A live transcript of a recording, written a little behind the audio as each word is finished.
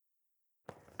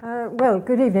Well,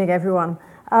 good evening, everyone.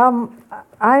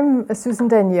 I'm Susan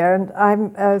Denyer, and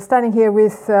I'm standing here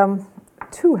with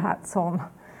two hats on.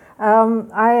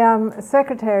 I am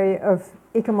Secretary of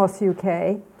ICOMOS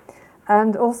UK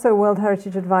and also World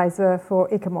Heritage Advisor for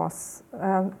ICOMOS,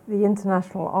 the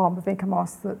international arm of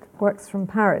ICOMOS that works from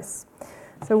Paris.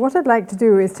 So what I'd like to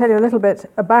do is tell you a little bit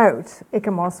about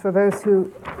ICOMOS for those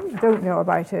who don't know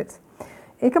about it.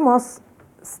 ICOMOS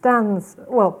stands,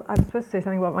 well, I'm supposed to say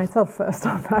something about myself first,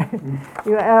 aren't I?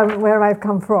 Where I've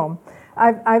come from.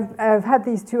 I've had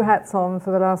these two hats on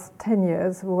for the last 10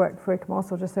 years. I've worked for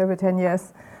ICOMOS, or just over 10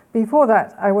 years. Before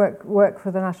that, I worked for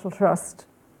the National Trust,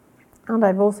 and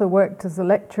I've also worked as a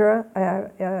lecturer.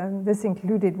 This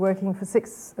included working for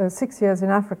six years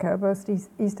in Africa, both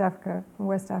East Africa and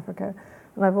West Africa,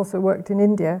 and I've also worked in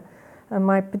India. And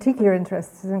my particular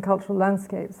interest is in cultural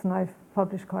landscapes, and I've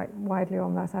published quite widely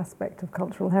on that aspect of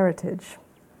cultural heritage.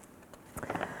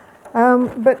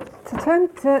 But to turn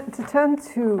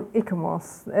to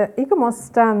ICOMOS, ICOMOS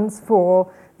stands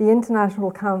for the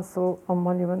International Council on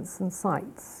Monuments and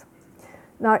Sites.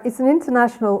 Now, it's an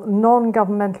international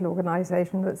non-governmental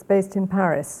organisation that's based in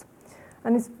Paris,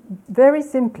 and it's very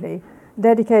simply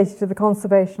dedicated to the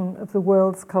conservation of the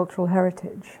world's cultural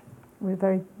heritage with a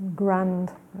very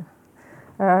grand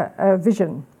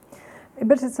vision.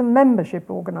 But it's a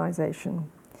membership organisation,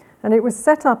 and it was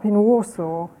set up in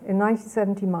Warsaw in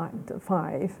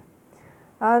 1975.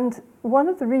 And one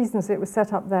of the reasons it was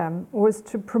set up then was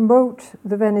to promote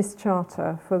the Venice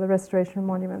Charter for the Restoration of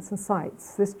Monuments and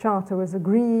Sites. This charter was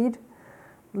agreed,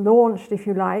 launched, if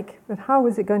you like, but how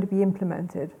was it going to be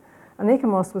implemented? And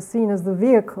ICOMOS was seen as the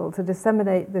vehicle to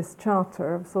disseminate this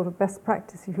charter of sort of best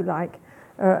practice, if you like,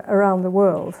 around the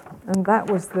world. And that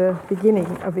was the beginning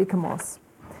of ICOMOS.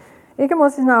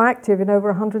 ICOMOS is now active in over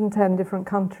 110 different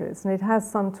countries, and it has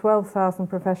some 12,000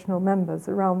 professional members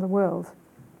around the world.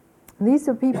 These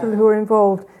are people who are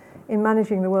involved in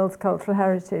managing the world's cultural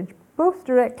heritage, both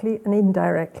directly and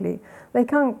indirectly. They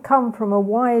can come from a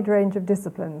wide range of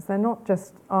disciplines. They're not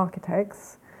just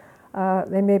architects.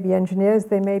 They may be engineers.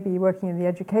 They may be working in the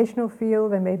educational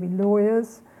field. They may be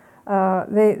lawyers.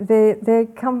 They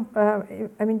come,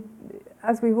 I mean,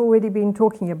 as we've already been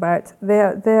talking about,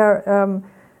 they're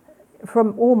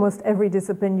from almost every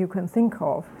discipline you can think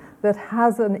of that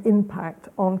has an impact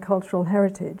on cultural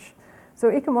heritage.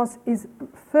 So ICOMOS is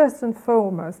first and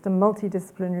foremost a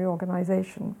multidisciplinary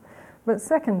organisation. But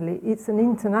secondly, it's an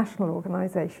international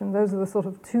organisation. Those are the sort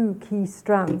of two key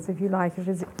strands, if you like, of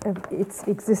its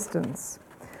existence.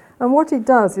 And what it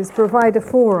does is provide a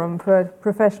forum for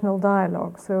professional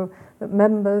dialogue so that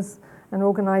members and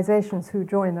organisations who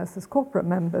join us as corporate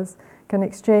members can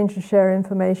exchange and share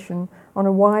information on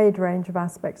a wide range of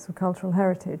aspects of cultural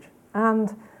heritage.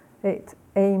 And it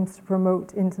aims to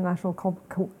promote international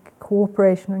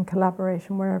cooperation and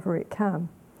collaboration wherever it can.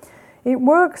 It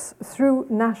works through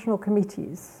national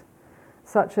committees,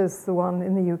 such as the one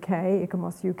in the UK,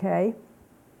 ICOMOS UK,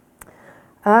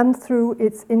 and through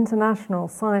its international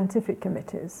scientific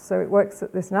committees. So it works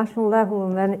at this national level,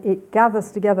 and then it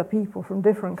gathers together people from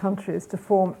different countries to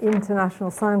form international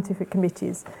scientific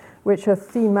committees, which are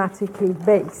thematically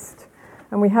based.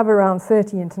 And we have around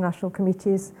 30 international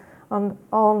committees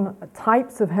on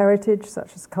types of heritage,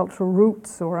 such as cultural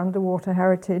roots or underwater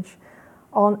heritage,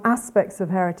 on aspects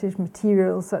of heritage,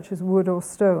 materials such as wood or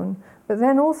stone, but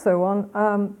then also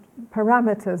on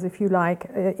parameters, if you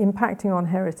like, impacting on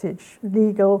heritage,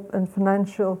 legal and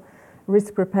financial,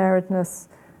 risk preparedness,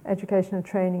 education and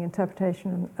training,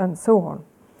 interpretation, and so on.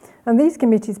 And these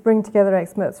committees bring together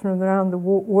experts from around the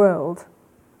world,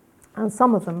 and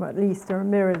some of them at least are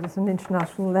mirrored at an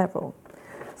international level.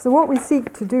 So what we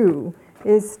seek to do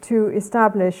is to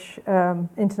establish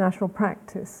international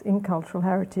practice in cultural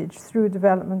heritage through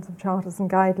development of charters and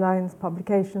guidelines,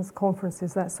 publications,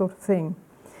 conferences, that sort of thing.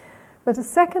 But a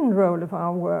second role of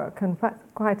our work, and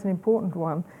quite an important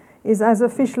one, is as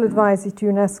official advisor to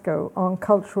UNESCO on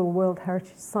cultural World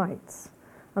Heritage sites.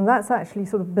 And that's actually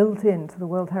sort of built into the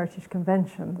World Heritage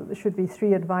Convention, that there should be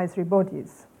 3 advisory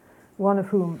bodies, one of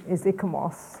whom is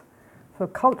ICOMOS for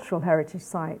cultural heritage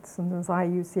sites, and there's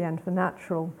IUCN for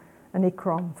natural, and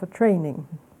ICROM for training.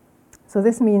 So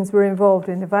this means we're involved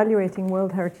in evaluating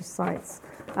World Heritage sites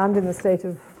and in the state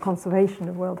of conservation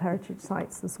of World Heritage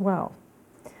sites as well.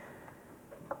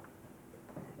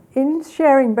 In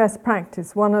sharing best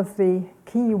practice, one of the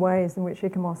key ways in which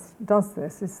ICOMOS does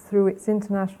this is through its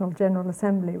International General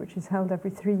Assembly, which is held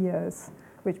every 3 years,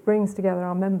 which brings together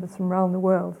our members from around the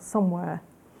world somewhere.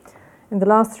 In the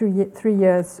last 3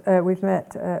 years, we've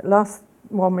met, last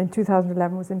one in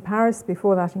 2011 was in Paris,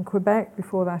 before that in Quebec,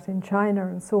 before that in China,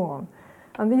 and so on.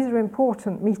 And these are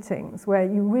important meetings where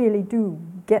you really do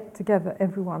get together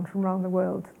everyone from around the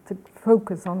world to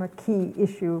focus on a key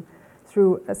issue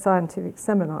through a scientific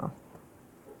seminar.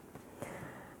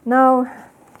 Now,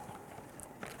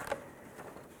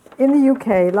 in the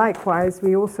UK, likewise,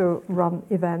 we also run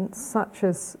events such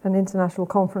as an international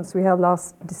conference we held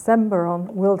last December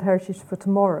on World Heritage for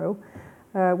Tomorrow,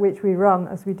 which we run,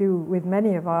 as we do with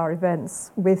many of our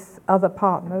events, with other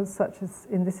partners, such as,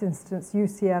 in this instance,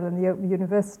 UCL and the Open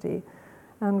University.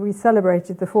 And we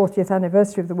celebrated the 40th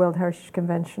anniversary of the World Heritage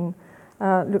Convention,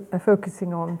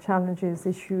 focusing on challenges,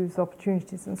 issues,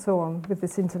 opportunities, and so on with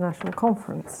this international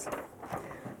conference.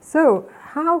 So,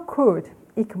 how could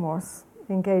ICOMOS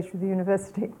engage with the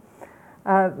university?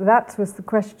 That was the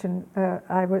question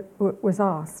I was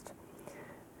asked.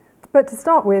 But to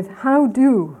start with, how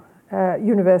do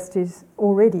universities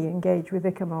already engage with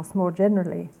ICOMOS more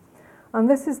generally? And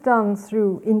this is done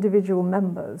through individual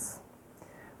members.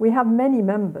 We have many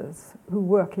members who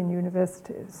work in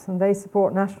universities, and they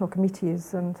support national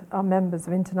committees and are members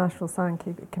of international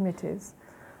scientific committees.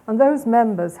 And those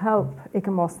members help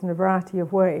ICOMOS in a variety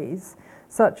of ways,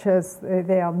 such as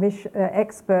they are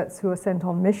experts who are sent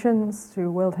on missions to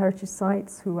World Heritage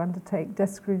Sites, who undertake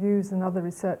desk reviews and other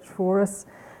research for us,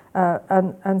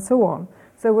 and so on.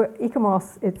 So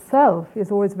ICOMOS itself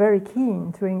is always very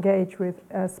keen to engage with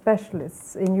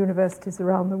specialists in universities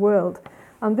around the world.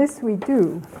 And this we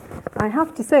do. I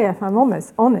have to say, if I'm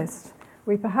honest,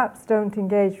 we perhaps don't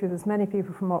engage with as many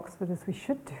people from Oxford as we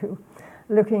should do.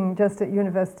 Looking just at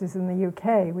universities in the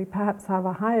UK, we perhaps have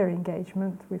a higher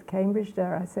engagement with Cambridge,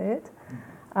 dare I say it,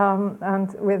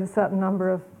 and with a certain number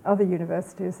of other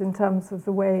universities in terms of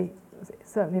the way,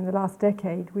 certainly in the last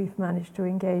decade, we've managed to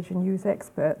engage and use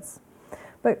experts.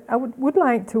 But I would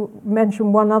like to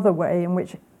mention one other way in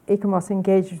which ICOMOS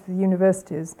engages with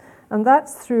universities, and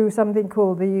that's through something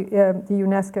called the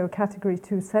UNESCO Category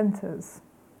 2 centres.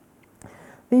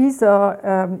 These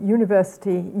are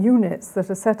university units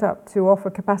that are set up to offer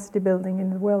capacity building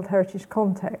in the World Heritage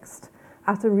context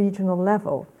at a regional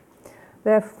level.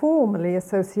 They're formally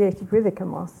associated with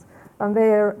ICOMOS, and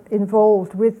they are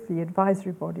involved with the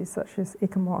advisory bodies such as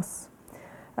ICOMOS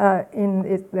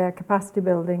in their capacity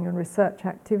building and research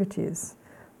activities.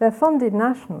 They're funded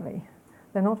nationally.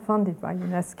 They're not funded by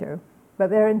UNESCO, but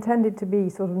they're intended to be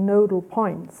sort of nodal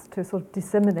points to sort of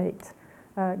disseminate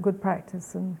good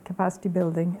practice and capacity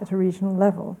building at a regional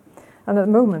level. And at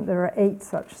the moment, there are 8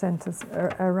 such centres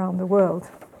around the world.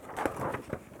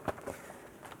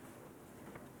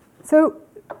 So,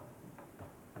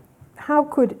 how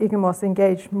could ICOMOS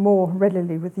engage more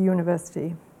readily with the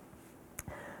university?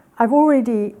 I've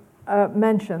already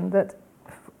mentioned that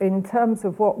in terms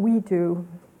of what we do,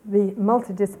 the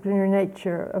multidisciplinary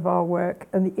nature of our work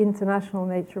and the international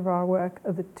nature of our work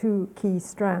are the 2 key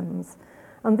strands.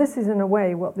 And this is, in a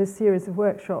way, what this series of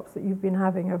workshops that you've been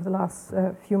having over the last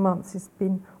few months has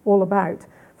been all about,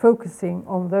 focusing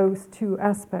on those 2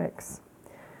 aspects.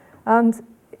 And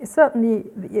certainly,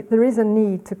 there is a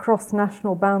need to cross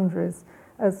national boundaries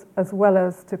as well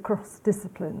as to cross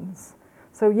disciplines.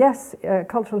 So yes,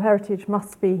 cultural heritage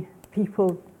must be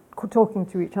people talking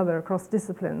to each other across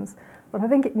disciplines, but I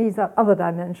think it needs that other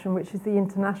dimension, which is the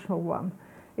international one.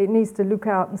 It needs to look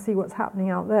out and see what's happening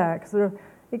out there, because there are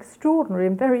extraordinary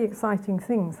and very exciting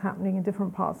things happening in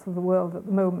different parts of the world at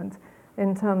the moment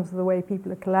in terms of the way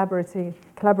people are collaborating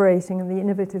and the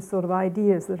innovative sort of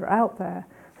ideas that are out there.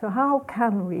 So how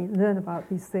can we learn about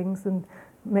these things and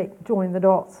join the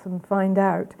dots and find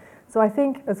out? So I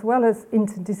think as well as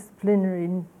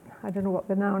interdisciplinary, I don't know what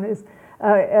the noun is,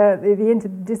 the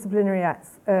interdisciplinary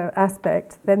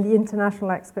aspect, then the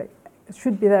international aspect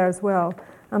should be there as well.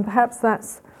 And perhaps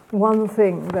that's one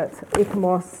thing that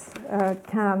ICOMOS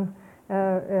can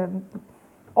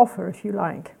offer, if you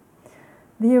like.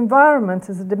 The environment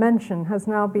as a dimension has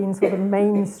now been sort of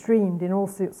mainstreamed in all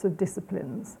sorts of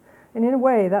disciplines. And in a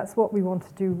way, that's what we want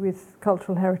to do with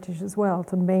cultural heritage as well,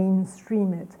 to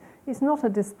mainstream it. It's not a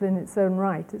discipline in its own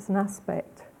right, it's an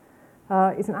aspect.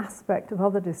 It's an aspect of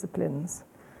other disciplines.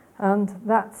 And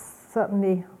that's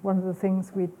certainly one of the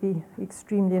things we'd be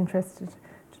extremely interested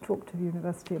to talk to the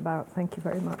university about. Thank you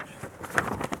very much.